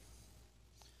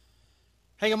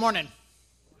Hey, good morning.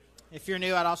 If you're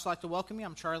new, I'd also like to welcome you.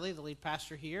 I'm Charlie, the lead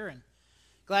pastor here, and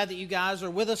glad that you guys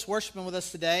are with us, worshiping with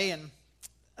us today. And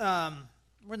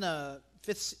we're in the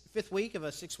fifth week of a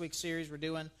 6-week series we're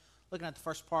doing, looking at the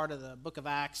first part of the book of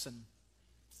Acts. And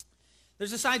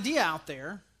there's this idea out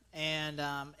there, and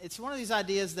it's one of these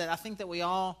ideas that I think that we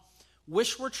all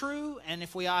wish were true. And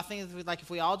if we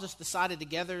all just decided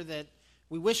together that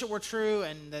we wish it were true,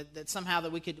 and that somehow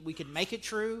that we could make it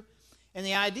true. And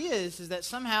the idea is that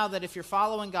somehow that if you're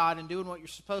following God and doing what you're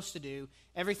supposed to do,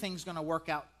 everything's going to work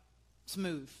out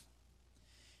smooth.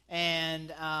 And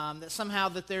that somehow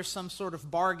that there's some sort of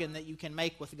bargain that you can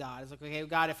make with God. It's like, okay,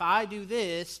 God, if I do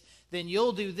this, then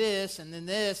you'll do this, and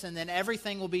then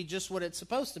everything will be just what it's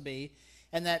supposed to be.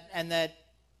 And that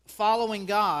following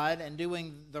God and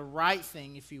doing the right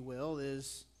thing, if you will,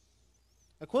 is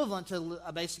equivalent to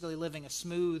basically living a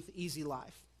smooth, easy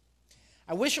life.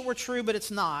 I wish it were true, but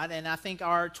it's not, and I think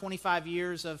our 25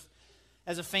 years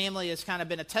as a family has kind of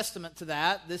been a testament to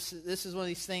that. This is one of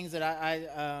these things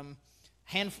that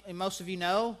most of you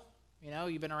know.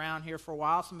 You've been around here for a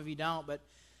while. Some of you don't, but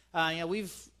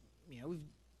we've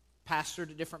pastored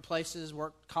at different places,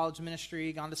 worked college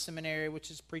ministry, gone to seminary,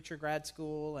 which is preacher grad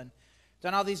school, and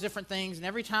done all these different things. And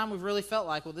every time we've really felt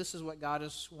like, well, this is what God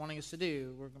is wanting us to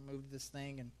do. We're going to move to this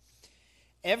thing, and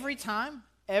every time,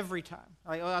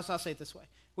 I'll say it this way.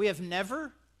 We have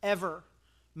never, ever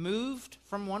moved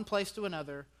from one place to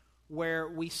another where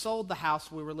we sold the house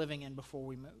we were living in before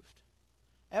we moved.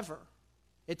 Ever.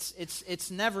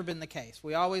 It's never been the case.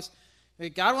 We always,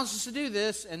 God wants us to do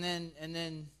this, and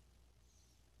then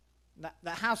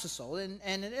that house is sold,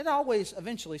 and it always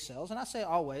eventually sells. And I say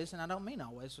always, and I don't mean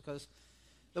always, because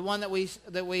the one that we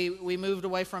moved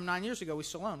away from 9 years ago, we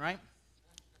still own, right?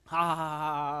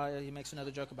 He makes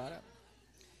another joke about it.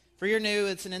 For you're new,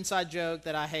 it's an inside joke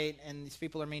that I hate, and these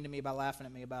people are mean to me by laughing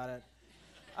at me about it.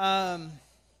 And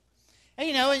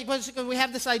we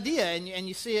have this idea, and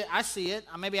you see it, I see it.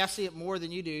 Maybe I see it more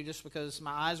than you do just because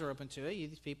my eyes are open to it.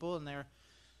 These people, and they're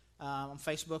on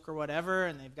Facebook or whatever,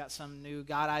 and they've got some new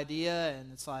God idea,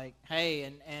 and it's like,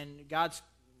 hey, and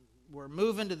we're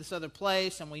moving to this other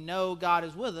place, and we know God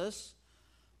is with us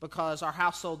because our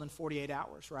house sold in 48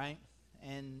 hours, right?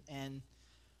 And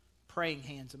praying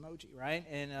hands emoji, right?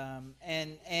 And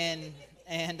then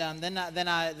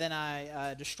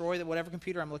I destroy whatever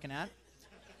computer I'm looking at,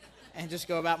 and just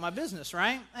go about my business,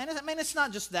 right? And it's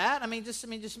not just that.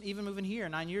 Just even moving here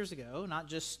 9 years ago, not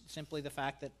just simply the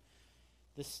fact that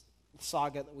this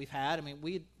saga that we've had.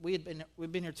 We've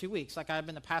been here 2 weeks. Like, I've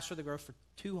been the pastor of the Grove for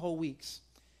 2 whole weeks.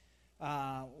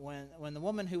 When the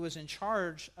woman who was in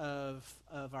charge of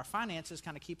our finances,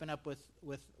 kind of keeping up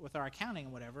with our accounting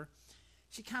and whatever,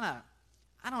 she kind of,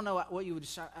 I don't know what you would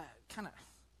describe, kind of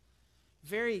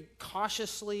very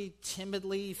cautiously,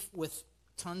 timidly, with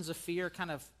tons of fear,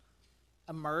 kind of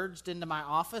emerged into my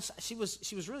office. She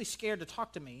was really scared to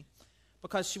talk to me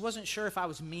because she wasn't sure if I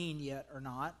was mean yet or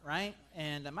not, right?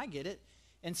 And I get it.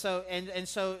 And so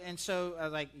I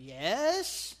was like,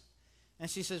 yes. And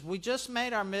she says, we just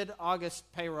made our mid-August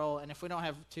payroll, and if we don't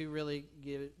have 2 really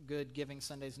good giving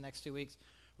Sundays the next 2 weeks,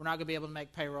 we're not going to be able to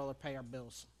make payroll or pay our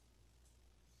bills.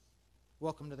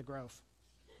 Welcome to the Grove.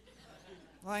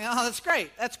 I'm like, oh, that's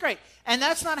great. And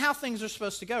that's not how things are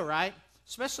supposed to go, right?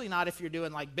 Especially not if you're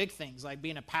doing like big things, like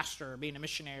being a pastor or being a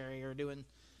missionary or doing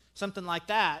something like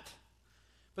that.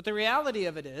 But the reality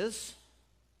of it is,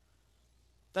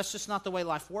 that's just not the way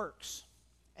life works.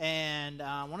 And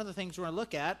one of the things we're going to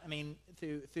look at,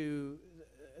 through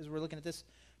as we're looking at this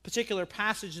particular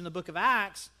passage in the book of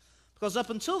Acts, because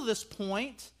up until this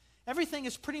point, everything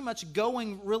is pretty much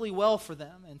going really well for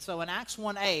them. And so in Acts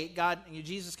 1:8,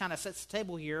 Jesus kind of sets the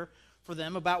table here for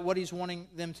them about what he's wanting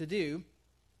them to do.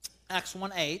 Acts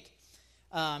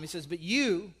 1:8, he says, but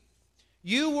you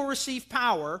will receive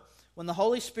power when the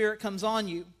Holy Spirit comes on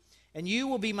you, and you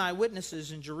will be my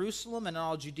witnesses in Jerusalem and in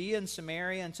all Judea and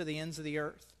Samaria and to the ends of the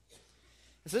earth.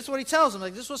 So this is what he tells them.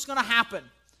 Like, this is what's going to happen.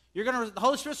 The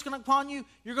Holy Spirit's going to come upon you.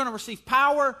 You're going to receive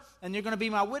power, and you're going to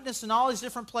be my witness in all these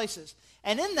different places.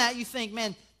 And in that, you think,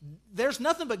 man, there's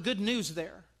nothing but good news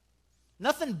there.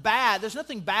 Nothing bad. There's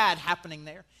nothing bad happening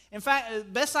there. In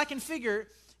fact, best I can figure,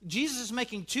 Jesus is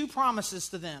making 2 promises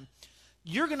to them.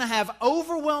 You're going to have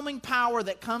overwhelming power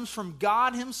that comes from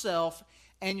God himself,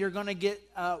 and you're going to get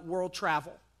world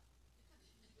travel.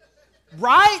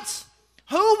 Right?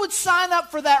 Who would sign up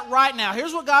for that right now?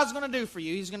 Here's what God's going to do for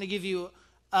you. He's going to give you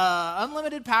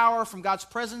unlimited power from God's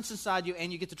presence inside you,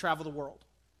 and you get to travel the world.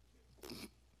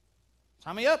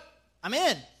 Sign me up. I'm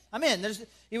in.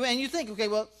 And you think, okay,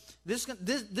 well, this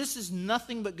is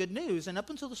nothing but good news. And up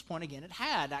until this point, again, it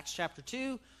had. Acts chapter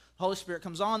 2, Holy Spirit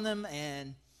comes on them,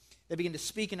 and they begin to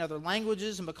speak in other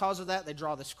languages, and because of that, they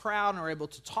draw this crowd and are able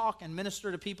to talk and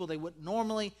minister to people they wouldn't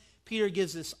normally. Peter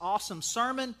gives this awesome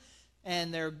sermon,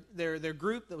 and their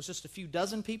group that was just a few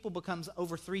dozen people becomes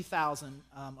over 3,000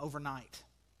 overnight.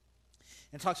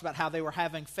 And it talks about how they were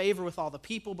having favor with all the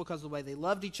people because of the way they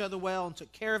loved each other well and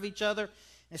took care of each other.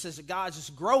 And it says that God's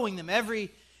just growing them every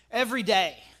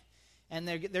day. And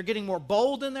they're getting more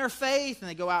bold in their faith, and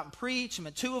they go out and preach.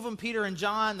 And two of them, Peter and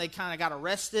John, they kind of got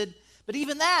arrested. But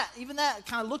even that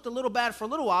kind of looked a little bad for a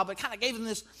little while, but kind of gave them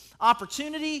this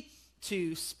opportunity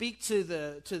to speak to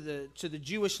the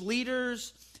Jewish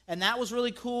leaders, and that was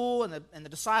really cool. And the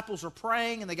disciples were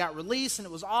praying, and they got released, and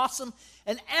it was awesome.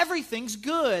 And everything's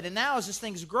good. And now as this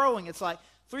thing's growing, it's like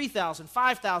 3,000,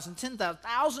 5,000, 10,000,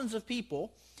 thousands of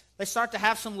people. They start to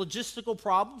have some logistical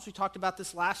problems. We talked about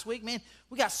this last week. Man,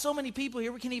 we got so many people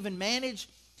here. We can't even manage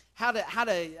how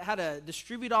to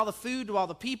distribute all the food to all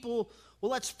the people.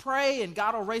 Well, let's pray, and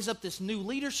God will raise up this new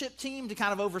leadership team to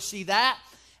kind of oversee that.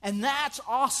 And that's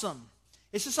awesome.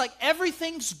 It's just like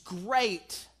everything's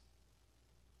great.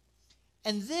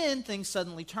 And then things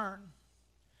suddenly turn.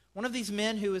 One of these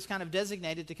men who is kind of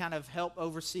designated to kind of help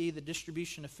oversee the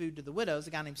distribution of food to the widows,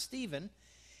 a guy named Stephen,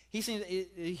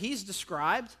 he's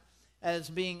described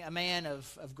as being a man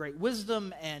of great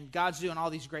wisdom, and God's doing all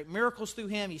these great miracles through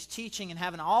him. He's teaching and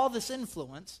having all this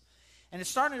influence, and it's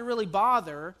starting to really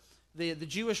bother the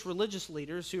Jewish religious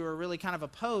leaders who are really kind of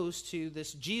opposed to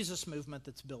this Jesus movement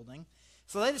that's building.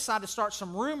 So they decide to start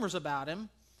some rumors about him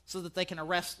so that they can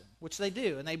arrest him, which they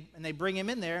do, and they bring him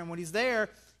in there, and when he's there,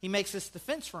 he makes this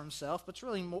defense for himself, but it's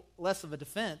really less of a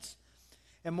defense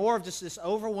and more of just this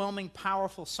overwhelming,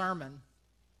 powerful sermon,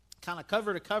 kind of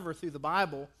cover to cover through the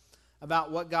Bible,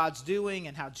 about what God's doing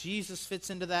and how Jesus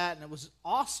fits into that, and it was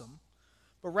awesome.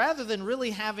 But rather than really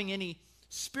having any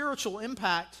spiritual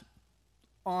impact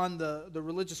on the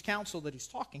religious council that he's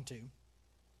talking to,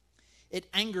 it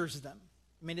angers them.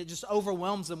 I mean, it just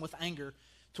overwhelms them with anger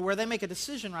to where they make a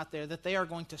decision right there that they are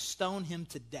going to stone him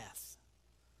to death.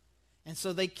 And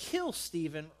so they kill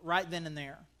Stephen right then and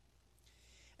there.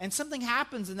 And something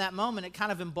happens in that moment, it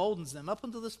kind of emboldens them. Up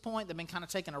until this point, they've been kind of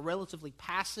taking a relatively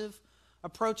passive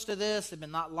approach to this. They've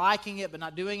been not liking it, but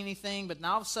not doing anything. But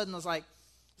now all of a sudden, it's like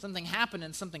something happened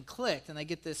and something clicked, and they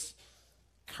get this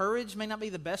courage, may not be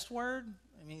the best word.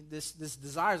 I mean, this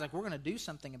desire is like, we're going to do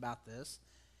something about this.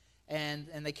 And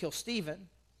they kill Stephen.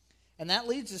 And that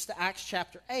leads us to Acts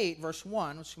chapter 8, verse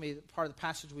 1, which is going to be part of the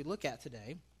passage we look at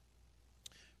today,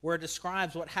 where it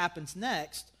describes what happens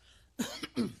next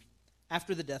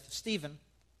after the death of Stephen.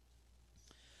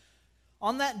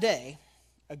 On that day,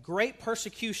 a great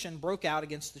persecution broke out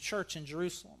against the church in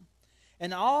Jerusalem,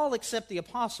 and all except the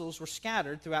apostles were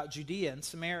scattered throughout Judea and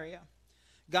Samaria.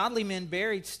 Godly men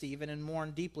buried Stephen and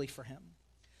mourned deeply for him.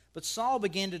 But Saul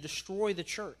began to destroy the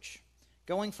church.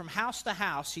 Going from house to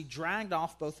house, he dragged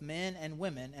off both men and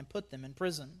women and put them in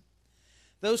prison.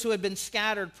 Those who had been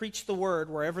scattered preached the word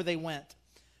wherever they went.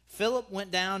 Philip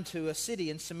went down to a city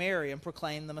in Samaria and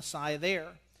proclaimed the Messiah there.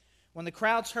 When the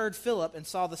crowds heard Philip and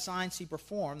saw the signs he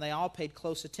performed, they all paid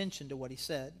close attention to what he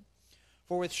said.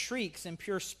 For with shrieks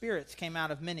impure spirits came out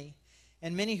of many,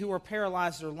 and many who were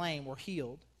paralyzed or lame were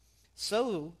healed.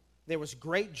 So there was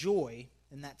great joy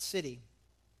in that city.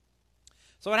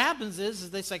 So what happens is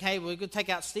they say, hey, we're going to take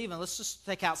out Stephen. Let's just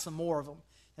take out some more of them.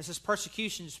 As this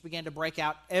persecution just began to break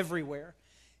out everywhere.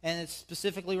 And it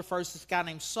specifically refers to this guy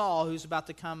named Saul, who's about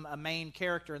to become a main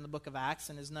character in the book of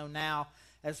Acts and is known now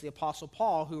as the Apostle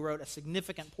Paul, who wrote a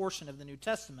significant portion of the New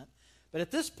Testament. But at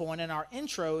this point in our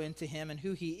intro into him and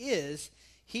who he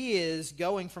is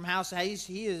going from house to house.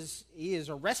 He is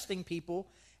arresting people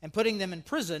and putting them in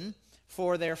prison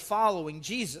for their following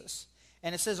Jesus.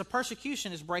 And it says a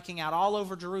persecution is breaking out all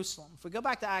over Jerusalem. If we go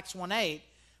back to Acts 1:8,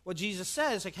 what Jesus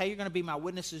says, like, hey, you're going to be my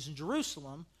witnesses in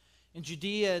Jerusalem, in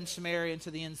Judea and Samaria, and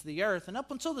to the ends of the earth. And up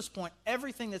until this point,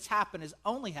 everything that's happened has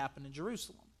only happened in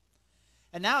Jerusalem.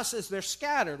 And now it says they're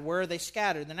scattered. Where are they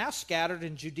scattered? They're now scattered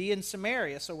in Judea and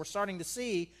Samaria. So we're starting to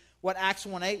see what Acts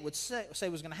 1:8 would say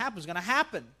was going to happen is going to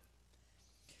happen.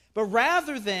 But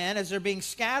rather than, as they're being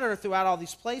scattered throughout all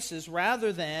these places,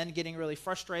 rather than getting really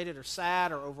frustrated or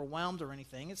sad or overwhelmed or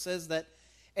anything, it says that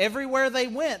everywhere they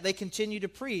went, they continued to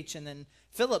preach. And then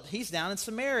Philip, he's down in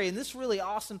Samaria, and this really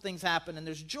awesome things happen, and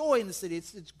there's joy in the city.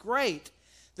 It's great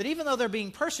that even though they're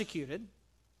being persecuted,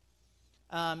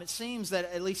 it seems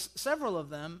that at least several of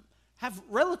them have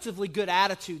relatively good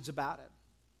attitudes about it.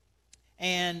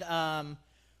 And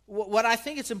what I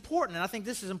think it's important, and I think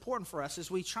this is important for us, is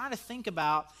we try to think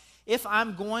about if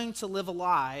I'm going to live a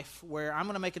life where I'm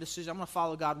going to make a decision, I'm going to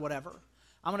follow God, whatever.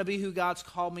 I'm going to be who God's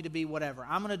called me to be, whatever.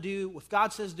 I'm going to do, if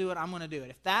God says do it, I'm going to do it.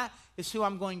 If that is who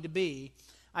I'm going to be,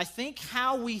 I think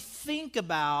how we think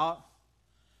about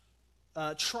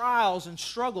trials and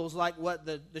struggles like what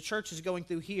the church is going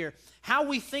through here, how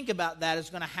we think about that is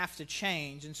going to have to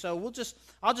change. And so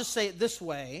I'll just say it this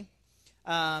way.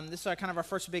 This is kind of our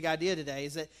first big idea today,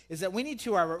 is that we need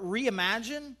to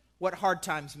reimagine what hard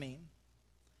times mean.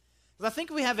 Because I think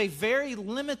we have a very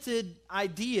limited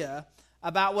idea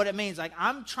about what it means. Like,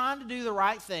 I'm trying to do the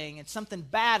right thing and something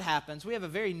bad happens. We have a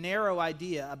very narrow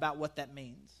idea about what that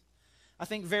means. I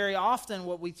think very often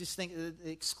what we just think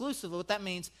exclusively, what that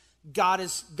means, God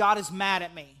is mad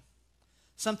at me.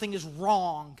 Something is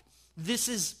wrong. This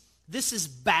is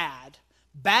bad.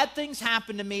 Bad things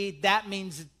happen to me. That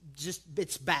means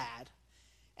it's bad.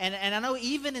 And I know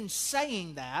even in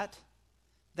saying that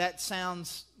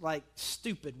sounds like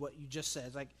stupid what you just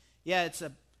said. Like, yeah, it's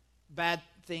a bad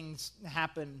things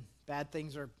happen. Bad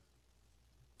things are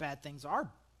bad.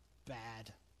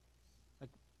 Like,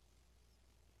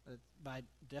 by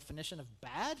definition of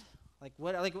bad? Like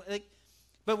what? Like.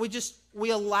 But we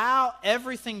allow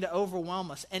everything to overwhelm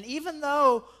us. And even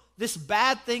though this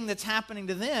bad thing that's happening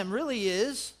to them really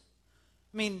is,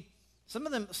 I mean, some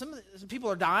of the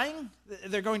people are dying.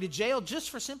 They're going to jail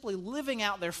just for simply living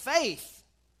out their faith.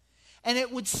 And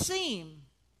it would seem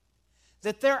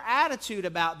that their attitude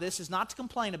about this is not to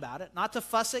complain about it, not to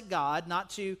fuss at God, not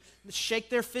to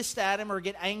shake their fist at him or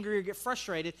get angry or get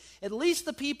frustrated. At least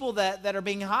the people that are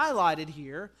being highlighted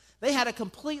here, they had a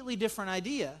completely different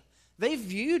idea. They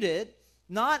viewed it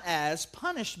not as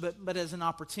punishment, but as an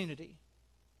opportunity.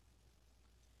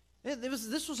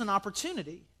 This was an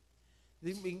opportunity.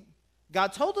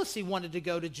 God told us he wanted to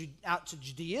go out to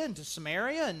Judea and to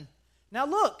Samaria. And now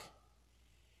look,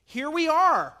 here we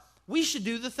are. We should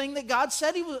do the thing that God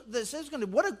said he was going to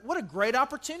do. What a great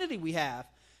opportunity we have.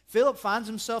 Philip finds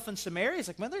himself in Samaria. He's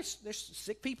like, man, there's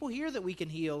sick people here that we can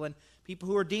heal, and people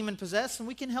who are demon-possessed, and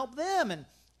we can help them. And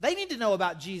they need to know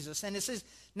about Jesus. And it says,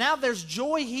 now there's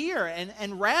joy here.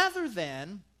 And rather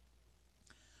than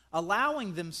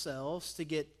allowing themselves to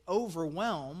get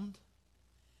overwhelmed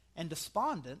and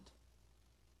despondent,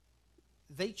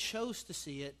 they chose to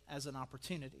see it as an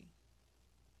opportunity.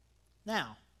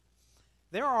 Now,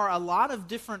 there are a lot of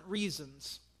different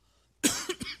reasons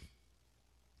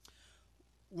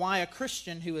why a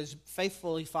Christian who is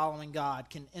faithfully following God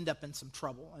can end up in some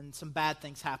trouble and some bad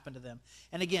things happen to them.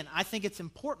 And again, I think it's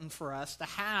important for us to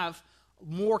have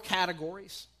more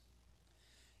categories.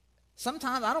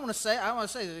 Sometimes, I want to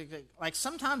say, like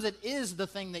sometimes it is the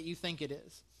thing that you think it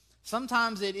is.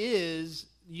 Sometimes it is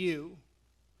you.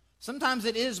 Sometimes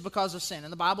it is because of sin.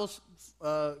 And the Bible's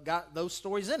got those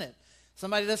stories in it.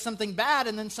 Somebody does something bad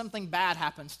and then something bad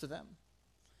happens to them.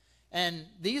 And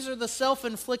these are the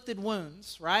self-inflicted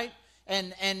wounds, right?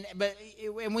 And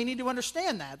we need to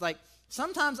understand that. Like,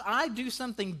 sometimes I do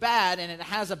something bad and it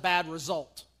has a bad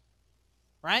result,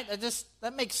 right?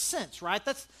 That makes sense, right?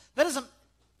 That doesn't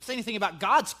say anything about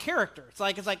God's character. It's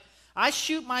like I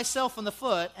shoot myself in the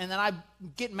foot and then I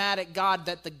get mad at God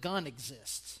that the gun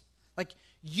exists. Like,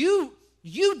 you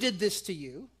did this to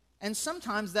you, and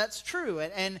sometimes that's true.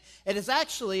 And it is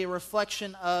actually a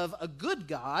reflection of a good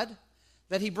God,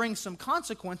 that he brings some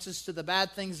consequences to the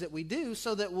bad things that we do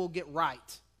so that we'll get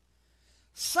right.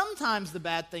 Sometimes the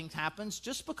bad thing happens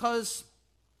just because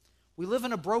we live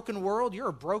in a broken world. You're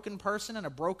a broken person in a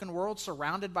broken world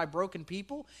surrounded by broken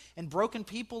people. And broken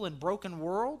people in broken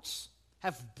worlds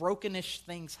have brokenish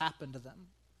things happen to them.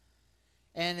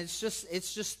 And it's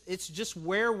just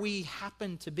where we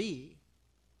happen to be.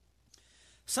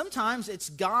 Sometimes it's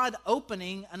God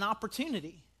opening an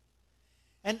opportunity.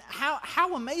 And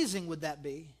how amazing would that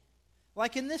be?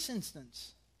 Like in this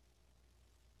instance,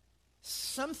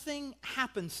 something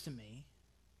happens to me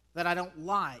that I don't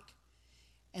like,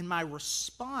 and my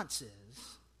response is,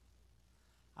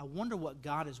 I wonder what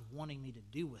God is wanting me to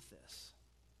do with this.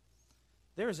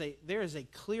 There is a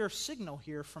clear signal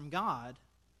here from God.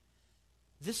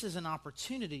 This is an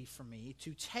opportunity for me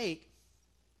to take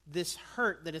this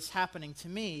hurt that is happening to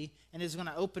me and is going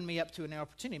to open me up to an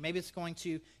opportunity. Maybe it's going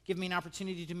to give me an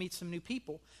opportunity to meet some new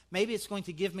people. Maybe it's going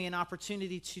to give me an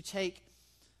opportunity to take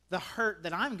the hurt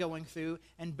that I'm going through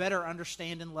and better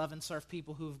understand and love and serve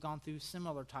people who have gone through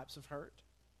similar types of hurt.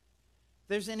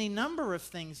 There's any number of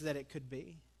things that it could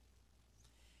be.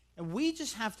 And we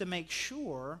just have to make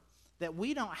sure that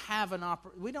we don't have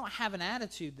an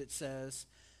attitude that says,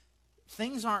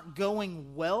 things aren't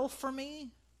going well for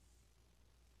me,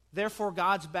 therefore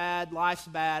God's bad, life's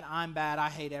bad, I'm bad, I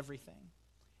hate everything.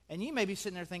 And you may be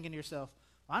sitting there thinking to yourself,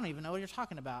 well, I don't even know what you're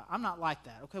talking about. I'm not like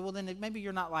that. Okay, well then maybe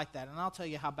you're not like that, and I'll tell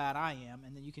you how bad I am,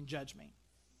 and then you can judge me.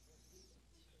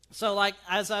 So, like,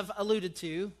 as I've alluded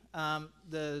to,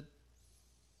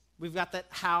 we've got that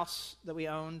house that we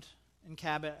owned in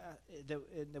Cabot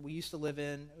that we used to live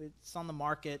in. It's on the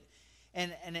market,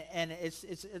 and it's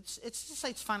just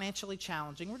say it's financially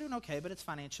challenging. We're doing okay, but it's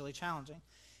financially challenging.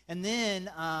 And then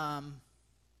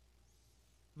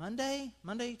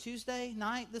Tuesday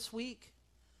night this week,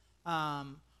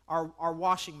 our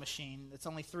washing machine that's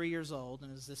only 3 years old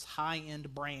and is this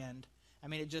high-end brand. I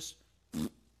mean, it just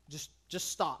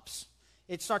stops.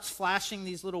 It starts flashing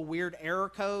these little weird error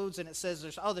codes, and it says,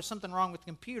 there's something wrong with the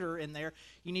computer in there.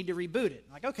 You need to reboot it.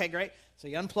 I'm like, okay, great. So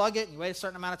you unplug it, and you wait a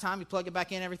certain amount of time, you plug it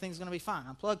back in, everything's going to be fine.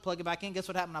 Plug it back in. Guess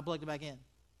what happened? I plugged it back in.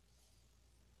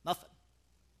 Nothing.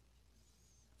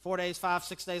 4 days, 5,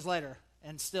 6 days later,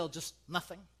 and still just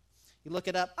nothing. You look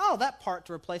it up. Oh, that part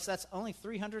to replace, that's only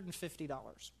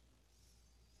 $350.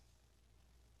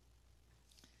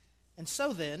 And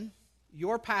so then,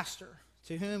 your pastor,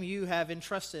 to whom you have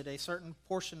entrusted a certain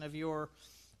portion of your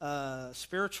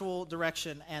spiritual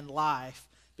direction and life,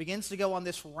 begins to go on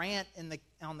this rant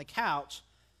on the couch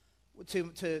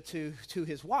to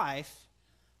his wife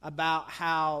about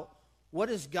how, what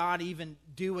is God even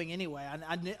doing anyway?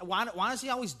 Why is he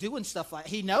always doing stuff like,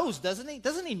 he knows, doesn't he?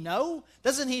 Doesn't he know?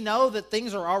 Doesn't he know that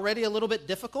things are already a little bit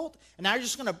difficult? And now you're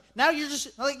just,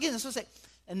 again, this is what I say,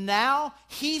 and now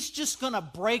he's just going to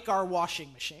break our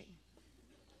washing machine.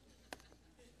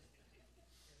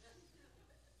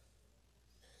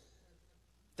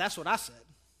 That's what I said.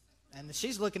 And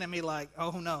she's looking at me like,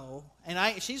 oh no.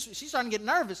 And she's starting to get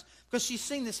nervous because she's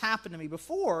seen this happen to me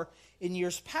before in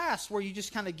years past, where you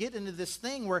just kind of get into this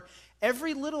thing where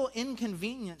every little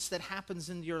inconvenience that happens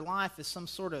in your life is some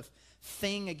sort of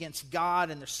thing against God,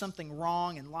 and there's something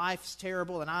wrong, and life's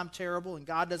terrible, and I'm terrible, and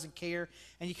God doesn't care.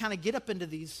 And you kind of get up into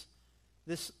these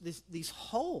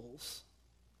holes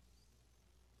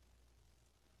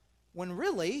when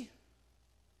really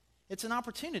it's an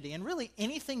opportunity. And really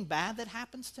anything bad that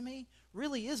happens to me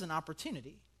really is an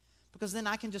opportunity, because then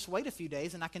I can just wait a few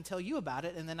days and I can tell you about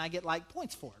it, and then I get like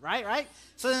points for it, right?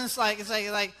 So then it's like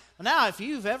well, now if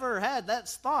you've ever had that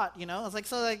thought, it's like,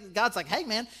 so like God's like, hey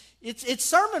man, it's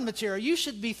sermon material. You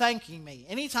should be thanking me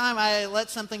anytime I let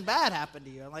something bad happen to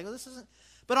you. I'm like, well, this isn't.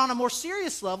 But on a more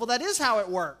serious level, that is how it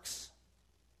works.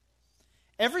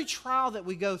 Every trial that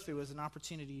we go through is an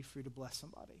opportunity for you to bless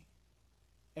somebody.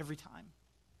 Every time.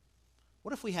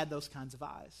 What if we had those kinds of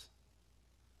eyes?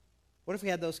 What if we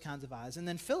had those kinds of eyes? And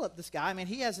then Philip, this guy,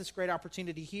 he has this great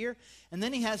opportunity here, and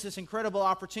then he has this incredible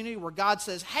opportunity where God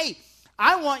says, hey,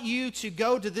 I want you to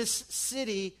go to this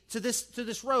city, to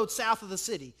this road south of the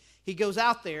city. He goes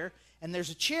out there, and there's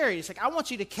a chariot. He's like, I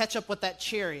want you to catch up with that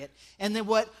chariot. And then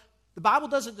what the Bible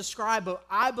doesn't describe, but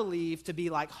I believe to be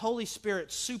like Holy Spirit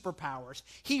superpowers.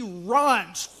 He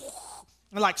runs,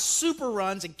 like super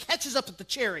runs, and catches up with the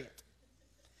chariot.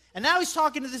 And now he's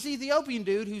talking to this Ethiopian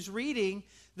dude who's reading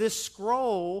this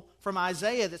scroll from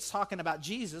Isaiah that's talking about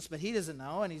Jesus, but he doesn't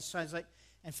know. And he's like,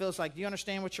 and Phil's like, do you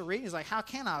understand what you're reading? He's like, how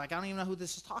can I? Like, I don't even know who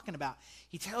this is talking about.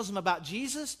 He tells him about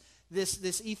Jesus.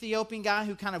 This Ethiopian guy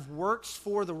who kind of works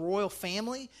for the royal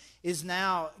family is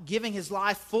now giving his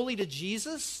life fully to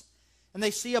Jesus. And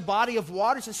they see a body of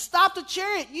water. He says, stop the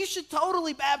chariot. You should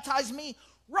totally baptize me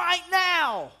right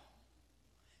now.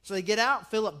 So they get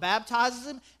out, Philip baptizes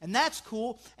him, and that's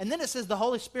cool. And then it says the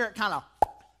Holy Spirit kind of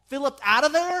Philip out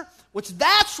of there, which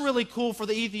that's really cool for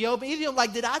the Ethiopian.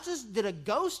 Like, did a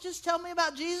ghost just tell me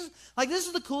about Jesus? Like, this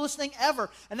is the coolest thing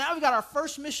ever. And now we've got our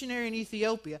first missionary in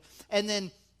Ethiopia. And then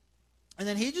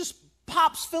he just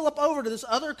pops Philip over to this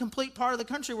other complete part of the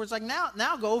country where it's like,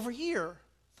 now go over here.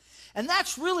 And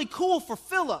that's really cool for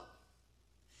Philip.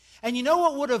 And you know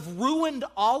what would have ruined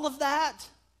all of that?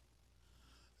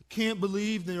 Can't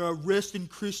believe they're arresting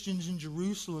Christians in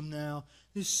Jerusalem now.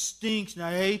 This stinks, and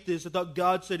I hate this. I thought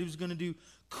God said he was going to do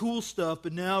cool stuff,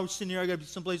 but now we're sitting here, I got to be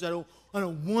someplace I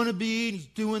don't want to be, and he's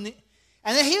doing it.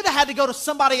 And then he would have had to go to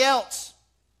somebody else.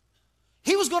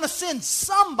 He was going to send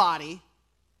somebody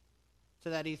to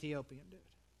that Ethiopian dude.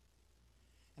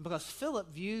 And because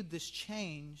Philip viewed this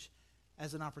change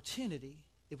as an opportunity,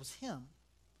 it was him.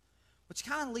 Which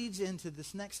kind of leads into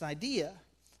this next idea.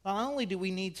 Not only do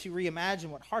we need to reimagine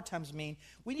what hard times mean,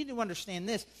 we need to understand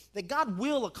this, that God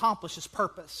will accomplish his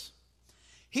purpose.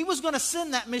 He was going to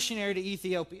send that missionary to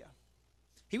Ethiopia.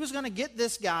 He was going to get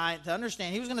this guy to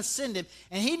understand. He was going to send him,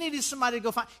 and he needed somebody to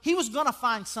go find. He was going to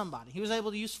find somebody. He was able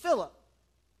to use Philip.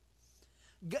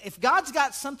 If God's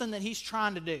got something that he's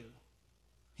trying to do,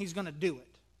 he's going to do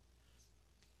it.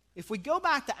 If we go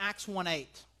back to Acts 1:8,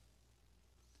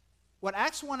 what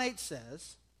Acts 1:8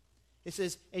 says, it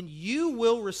says, and you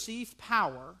will receive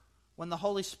power when the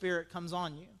Holy Spirit comes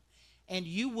on you. and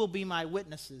you will be my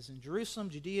witnesses in Jerusalem,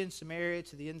 Judea, and Samaria,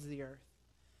 to the ends of the earth.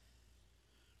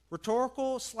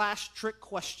 Rhetorical/trick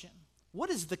question. What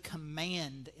is the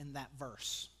command in that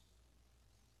verse?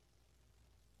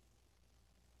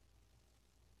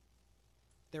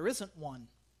 There isn't one.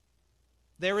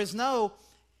 There is no,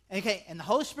 okay, and the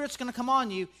Holy Spirit's going to come on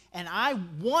you, and I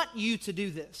want you to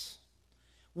do this.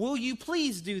 Will you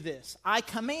please do this? I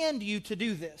command you to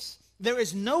do this. There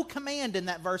is no command in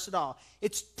that verse at all.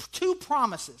 It's two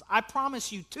promises. I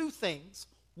promise you two things.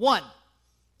 One,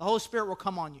 the Holy Spirit will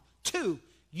come on you. Two,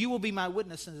 you will be my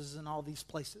witnesses in all these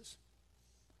places.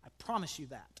 I promise you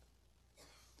that.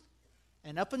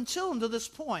 And up until this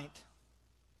point,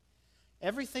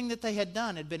 everything that they had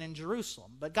done had been in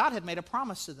Jerusalem. But God had made a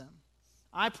promise to them.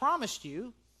 I promised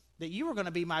you that you were going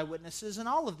to be my witnesses in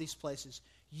all of these places.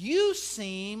 You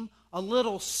seem a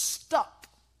little stuck.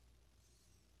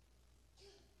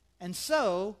 And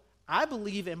so, I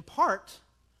believe in part,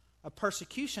 a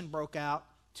persecution broke out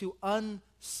to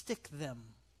unstick them.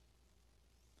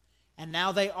 And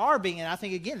now they are being, and I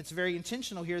think, again, it's very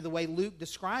intentional here the way Luke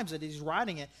describes it. He's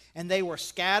writing it. And they were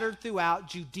scattered throughout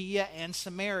Judea and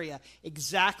Samaria,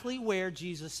 exactly where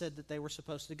Jesus said that they were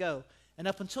supposed to go. And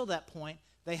up until that point,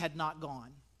 they had not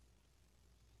gone.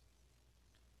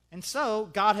 And so,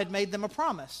 God had made them a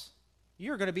promise.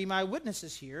 You're going to be my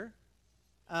witnesses here.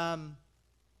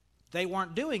 They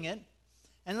weren't doing it.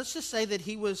 And let's just say that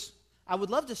he was, I would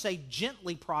love to say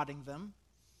gently prodding them,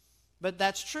 but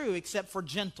that's true except for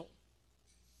gentle.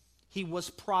 He was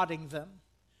prodding them.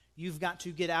 You've got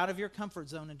to get out of your comfort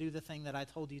zone and do the thing that I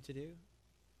told you to do.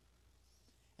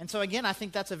 And so again, I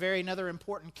think that's another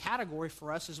important category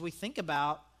for us as we think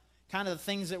about kind of the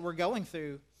things that we're going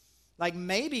through. Like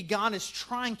maybe God is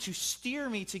trying to steer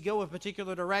me to go a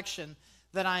particular direction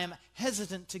that I am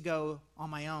hesitant to go on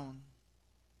my own.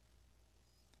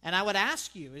 And I would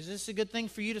ask you, is this a good thing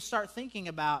for you to start thinking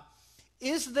about?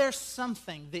 Is there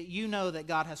something that you know that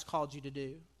God has called you to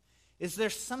do? Is there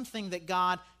something that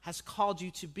God has called you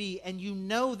to be, and you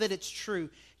know that it's true?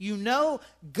 You know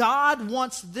God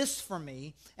wants this for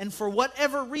me, and for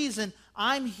whatever reason,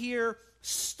 I'm here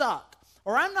stuck.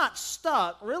 Or I'm not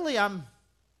stuck, really I'm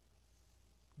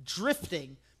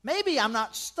drifting. Maybe I'm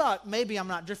not stuck, maybe I'm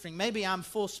not drifting. Maybe I'm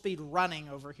full speed running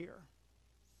over here.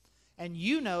 And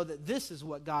you know that this is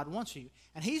what God wants you.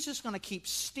 And He's just going to keep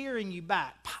steering you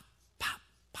back, pop, pop,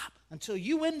 pop, until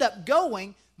you end up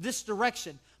going this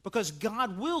direction. Because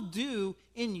God will do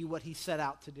in you what He set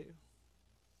out to do.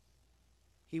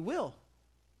 He will.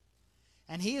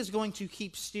 And He is going to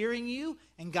keep steering you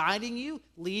and guiding you,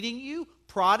 leading you,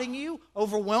 prodding you,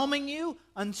 overwhelming you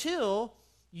until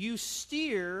you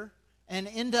steer and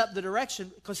end up the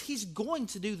direction, because He's going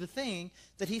to do the thing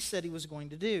that He said He was going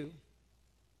to do.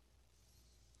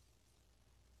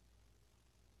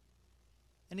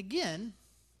 And again,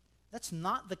 that's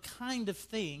not the kind of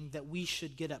thing that we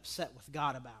should get upset with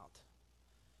God about.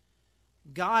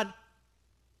 God,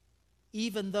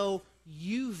 even though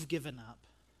you've given up,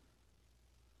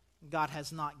 God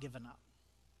has not given up.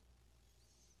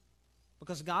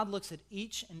 Because God looks at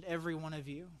each and every one of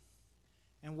you,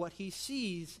 and what He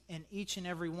sees in each and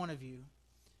every one of you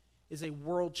is a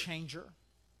world changer.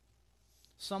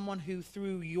 Someone who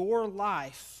through your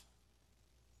life,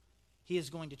 He is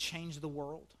going to change the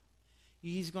world.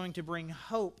 He's going to bring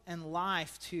hope and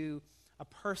life to a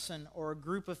person or a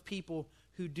group of people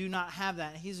who do not have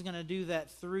that. He's going to do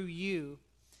that through you.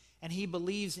 And He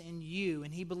believes in you,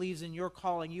 and He believes in your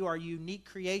calling. You are a unique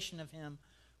creation of Him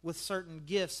with certain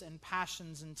gifts and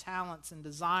passions and talents and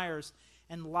desires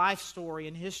and life story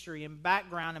and history and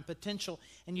background and potential.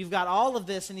 And you've got all of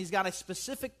this, and He's got a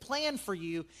specific plan for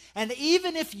you. And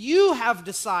even if you have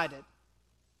decided,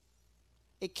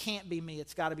 it can't be me,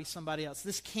 it's got to be somebody else.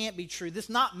 This can't be true. This is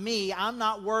not me. I'm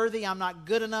not worthy. I'm not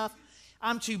good enough.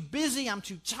 I'm too busy. I'm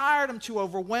too tired. I'm too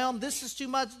overwhelmed. This is too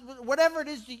much. Whatever it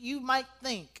is that you might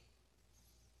think.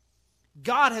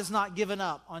 God has not given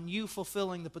up on you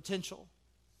fulfilling the potential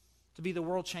to be the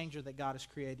world changer that God has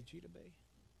created you to be.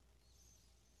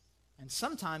 And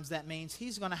sometimes that means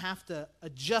He's going to have to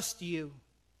adjust you.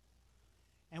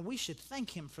 And we should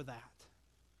thank Him for that.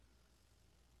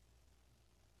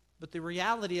 But the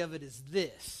reality of it is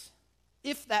this.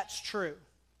 If that's true,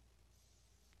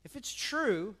 if it's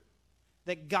true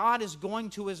that God is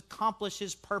going to accomplish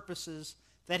His purposes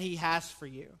that He has for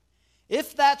you,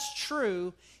 if that's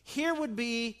true, here would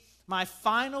be my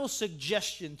final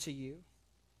suggestion to you.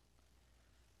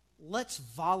 Let's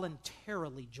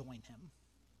voluntarily join Him.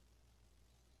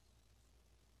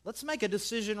 Let's make a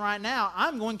decision right now.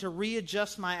 I'm going to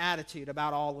readjust my attitude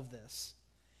about all of this.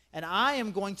 And I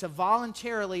am going to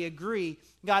voluntarily agree,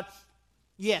 God,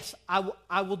 yes,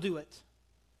 I will do it.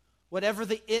 Whatever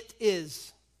the it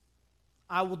is,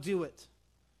 I will do it.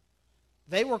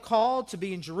 They were called to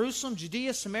be in Jerusalem,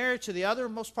 Judea, Samaria, to the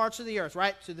othermost parts of the earth,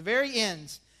 right? To the very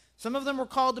ends. Some of them were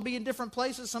called to be in different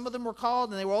places. Some of them were called,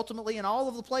 and they were ultimately in all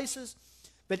of the places.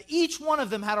 But each one of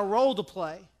them had a role to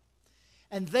play.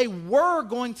 And they were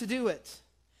going to do it.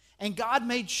 And God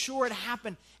made sure it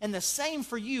happened. And the same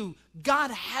for you.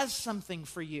 God has something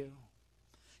for you.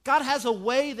 God has a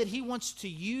way that He wants to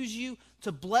use you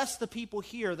to bless the people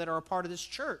here that are a part of this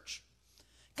church.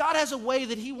 God has a way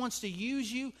that He wants to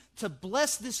use you to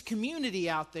bless this community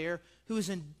out there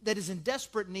that is in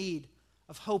desperate need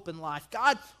of hope and life.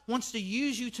 God wants to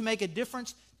use you to make a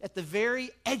difference at the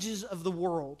very edges of the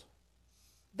world.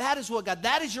 That is what God,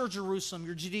 that is your Jerusalem,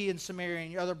 your Judea and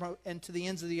Samaria, and to the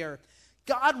ends of the earth.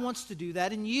 God wants to do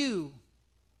that in you.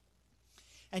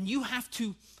 And you have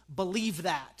to believe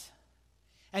that.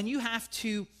 And you have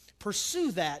to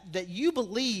pursue that you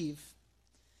believe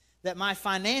that my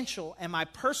financial and my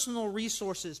personal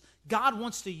resources, God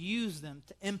wants to use them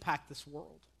to impact this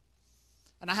world.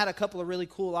 And I had a couple of really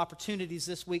cool opportunities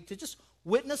this week to just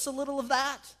witness a little of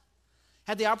that.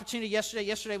 Had the opportunity yesterday.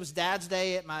 Yesterday was Dad's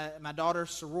Day at my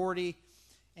daughter's sorority,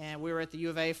 and we were at the U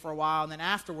of A for a while. And then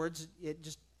afterwards,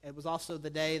 it was also the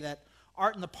day that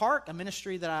Art in the Park, a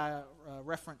ministry that I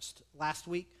referenced last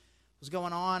week, was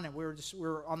going on, and we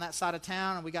were on that side of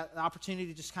town, and we got the opportunity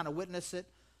to just kind of witness it.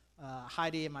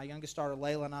 Heidi and my youngest daughter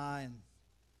Layla and I, and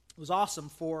it was awesome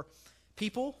for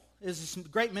people. It's a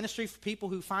great ministry for people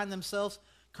who find themselves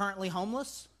currently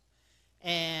homeless,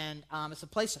 and it's a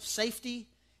place of safety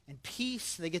and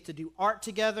peace. They get to do art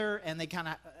together, and they kind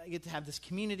of get to have this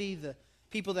community. The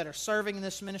people that are serving in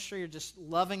this ministry are just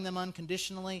loving them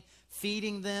unconditionally,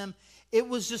 feeding them. It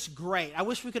was just great. I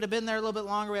wish we could have been there a little bit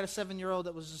longer. We had a 7-year-old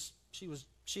that was just,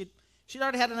 she'd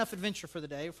already had enough adventure for the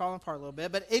day. We're falling apart a little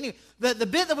bit. But anyway, the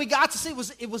bit that we got to see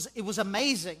was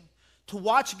amazing to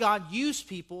watch God use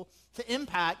people to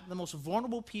impact the most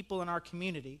vulnerable people in our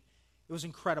community. It was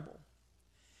incredible.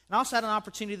 And I also had an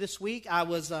opportunity this week. I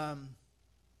was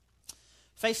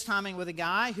FaceTiming with a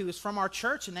guy who is from our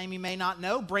church, a name you may not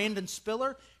know, Brandon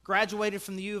Spiller, graduated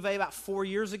from the U of A about 4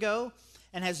 years ago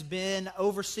and has been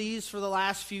overseas for the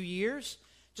last few years,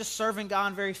 just serving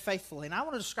God very faithfully. And I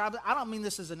want to describe it. I don't mean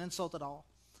this as an insult at all.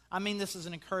 I mean this as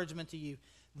an encouragement to you.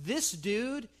 This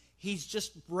dude, he's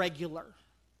just regular.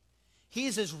 He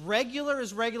is as regular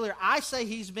as regular. I say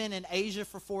he's been in Asia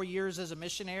for 4 years as a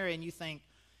missionary, and you think,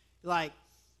 like,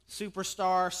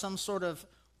 superstar, some sort of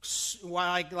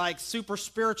like super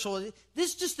spiritual.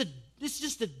 This is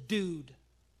just a dude.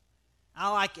 I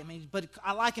like him, but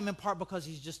I like him in part because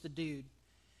he's just a dude.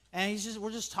 And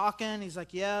we're just talking. He's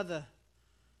like, yeah,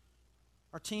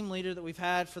 our team leader that we've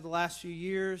had for the last few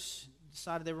years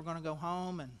decided they were going to go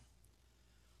home, and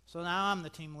so now I'm the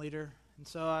team leader. And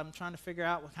so I'm trying to figure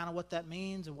out what that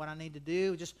means and what I need to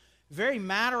do. Just very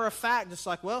matter of fact, just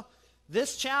like, well,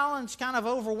 this challenge kind of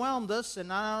overwhelmed us,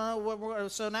 and I don't know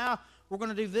so now we're going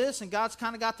to do this, and God's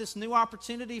kind of got this new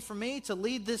opportunity for me to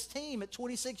lead this team at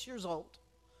 26 years old.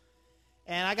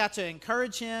 And I got to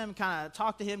encourage him, kind of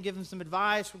talk to him, give him some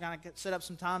advice. We're going to set up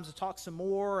some times to talk some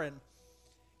more. And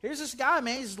here's this guy,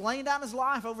 man. He's laying down his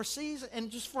life overseas,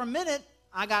 and just for a minute,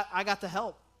 I got to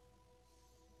help.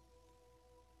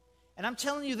 And I'm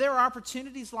telling you, there are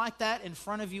opportunities like that in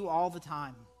front of you all the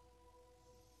time.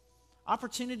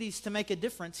 Opportunities to make a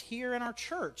difference here in our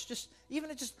church.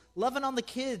 Even just loving on the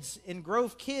kids in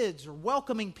Grove Kids, or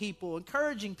welcoming people,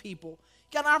 encouraging people.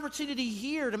 You got an opportunity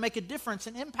here to make a difference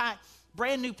and impact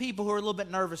brand new people who are a little bit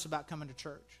nervous about coming to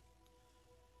church.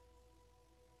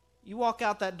 You walk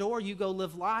out that door, you go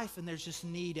live life, and there's just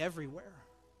need everywhere.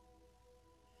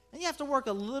 And you have to work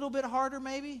a little bit harder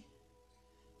maybe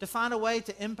to find a way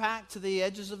to impact to the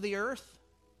edges of the earth.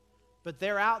 But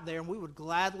they're out there, and we would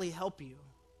gladly help you.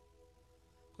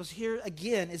 Because here,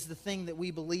 again, is the thing that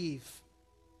we believe.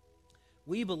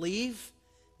 We believe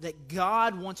that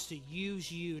God wants to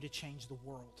use you to change the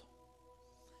world.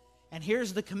 And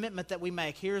here's the commitment that we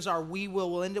make. Here's our we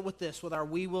will. We'll end it with this, with our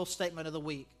we will statement of the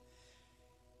week.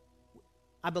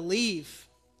 I believe,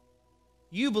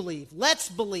 you believe, let's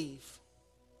believe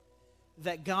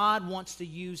that God wants to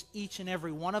use each and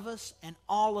every one of us and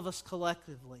all of us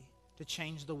collectively to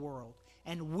change the world.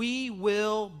 And we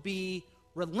will be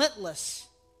relentless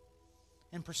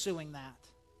in pursuing that.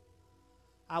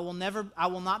 I will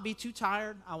not be too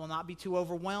tired. I will not be too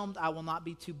overwhelmed. I will not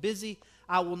be too busy.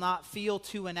 I will not feel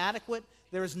too inadequate.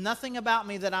 There is nothing about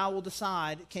me that I will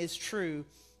decide is true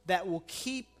that will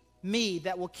keep me,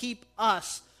 that will keep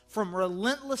us from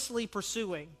relentlessly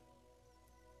pursuing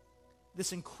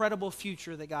this incredible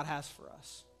future that God has for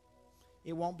us.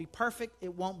 It won't be perfect.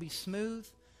 It won't be smooth.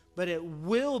 But it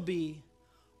will be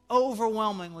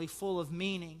overwhelmingly full of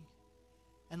meaning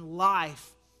and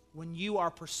life when you are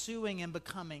pursuing and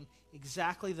becoming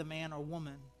exactly the man or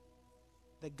woman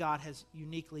that God has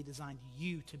uniquely designed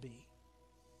you to be.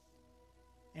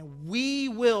 And we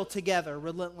will together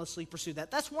relentlessly pursue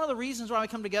that. That's one of the reasons why we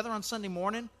come together on Sunday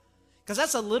morning, because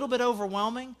that's a little bit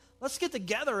overwhelming. Let's get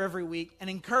together every week and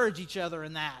encourage each other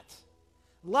in that.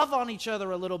 Love on each other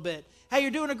a little bit. Hey,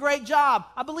 you're doing a great job.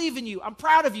 I believe in you. I'm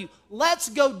proud of you. Let's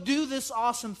go do this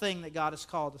awesome thing that God has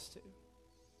called us to.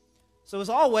 So as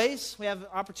always, we have an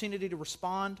opportunity to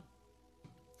respond.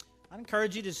 I'd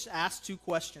encourage you to just ask 2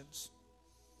 questions.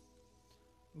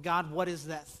 God, what is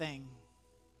that thing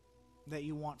that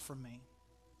you want from me?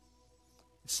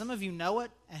 Some of you know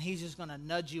it, and he's just going to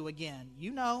nudge you again.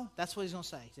 You know, that's what he's going to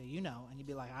say. So you know, and you'd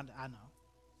be like, I know.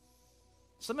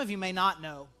 Some of you may not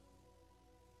know.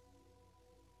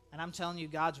 And I'm telling you,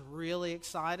 God's really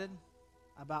excited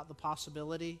about the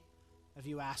possibility of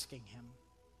you asking him.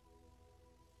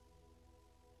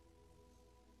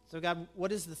 So God,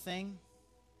 what is the thing?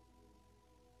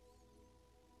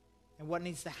 And what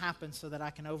needs to happen so that I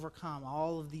can overcome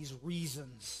all of these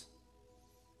reasons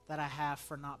that I have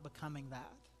for not becoming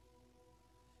that?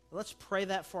 Let's pray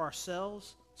that for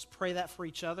ourselves. Let's pray that for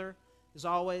each other. As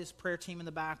always, prayer team in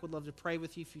the back would love to pray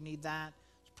with you if you need that.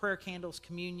 Prayer candles,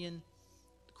 communion,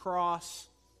 cross,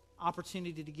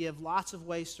 opportunity to give, lots of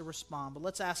ways to respond. But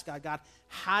let's ask God,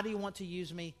 how do you want to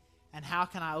use me, and how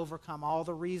can I overcome all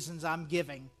the reasons I'm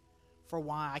giving for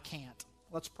why I can't?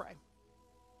 Let's pray.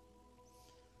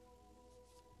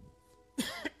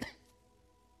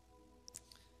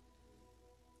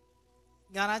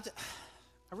 God,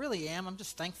 I really am. I'm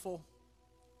just thankful.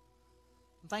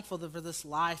 I'm thankful for this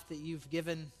life that you've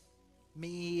given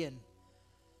me and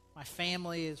my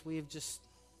family as we've just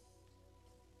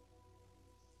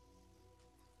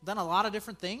done a lot of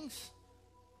different things.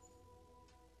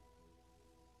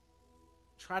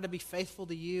 Try to be faithful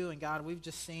to you, and God, we've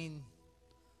just seen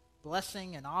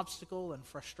blessing and obstacle and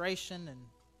frustration and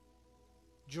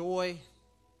joy.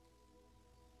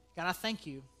 God, I thank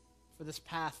you for this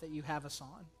path that you have us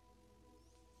on.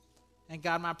 And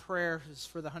God, my prayer is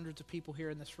for the hundreds of people here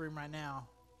in this room right now.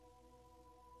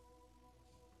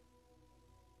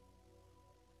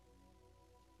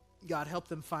 God, help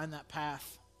them find that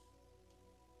path.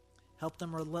 Help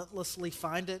them relentlessly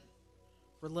find it,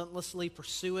 relentlessly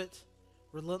pursue it,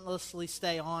 relentlessly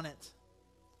stay on it.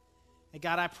 And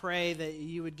God, I pray that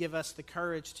you would give us the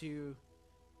courage to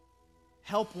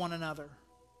help one another,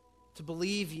 to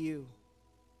believe you,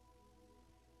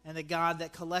 and that God,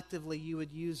 that collectively you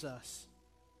would use us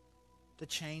to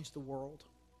change the world.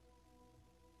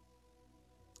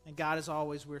 And God, as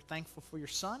always, we're thankful for your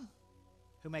Son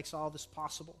who makes all this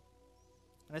possible.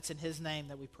 And it's in his name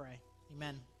that we pray.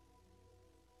 Amen.